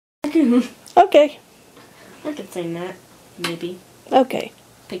Raccoon. Okay. I could sing that, maybe. Okay.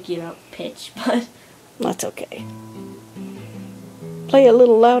 Pick you up pitch, but That's okay. Play a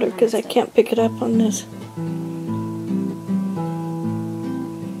little louder because I can't pick it up on this.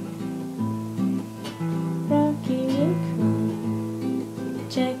 Rocky Raccoon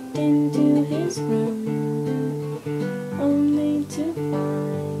checked into his room, only to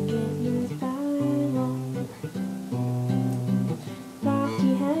find Cailin Bible.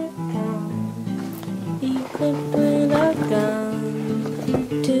 Rocky had come, equipped with a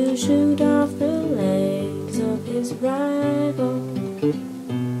gun, to shoot off the legs of his rival.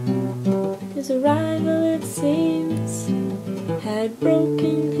 His rival, it seems, had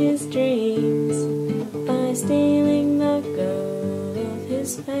broken his dreams by stealing the girl of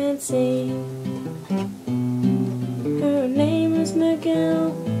his fancy. Her name was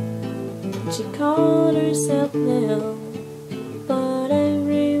McGill, and she called herself Lil, but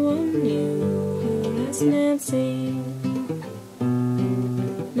everyone knew her as Nancy.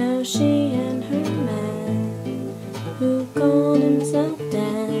 Now she and her man, who called himself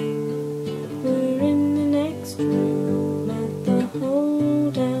Dan, were in the next room at the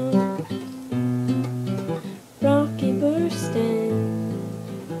holdout. Rocky burst in,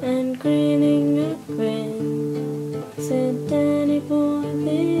 and grinning a grin, said, "Danny boy,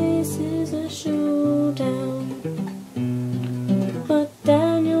 this is a showdown." But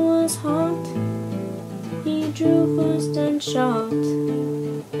Daniel was hot, he drew first and shot,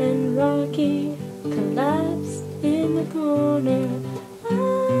 and Rocky collapsed in the corner.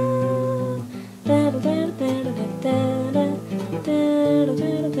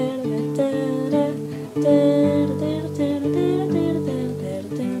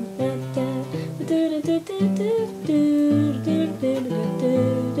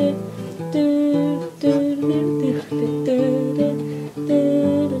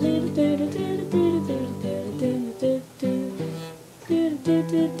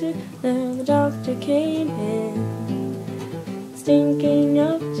 Now the doctor came in, stinking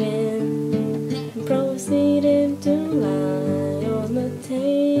of gin, and proceeded to lie on the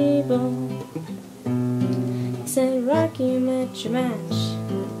table. He said, "Rocky, you met your match."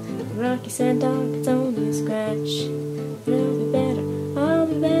 Rocky said, "Doc, it's only a scratch, but I'll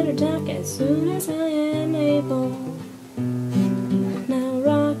be better, Doc, as soon as I am able." Now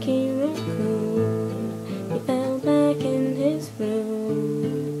Rocky Raccoon, he fell back in his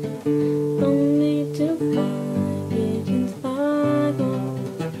room, only to find Cailin's Bible.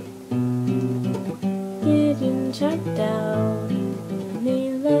 Cailin checked out, and he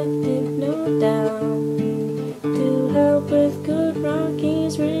left it no doubt to help with good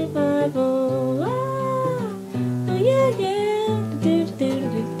Rocky's revival. Ah, oh yeah, yeah.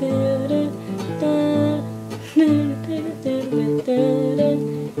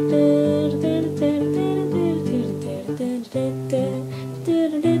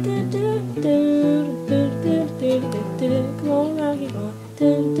 Come on, Rocky boy.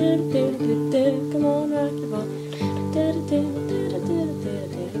 Come on, Rocky boy.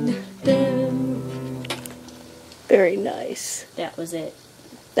 Very nice. That was it.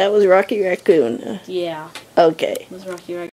 That was Rocky Raccoon. Yeah. Okay. It was Rocky Raccoon.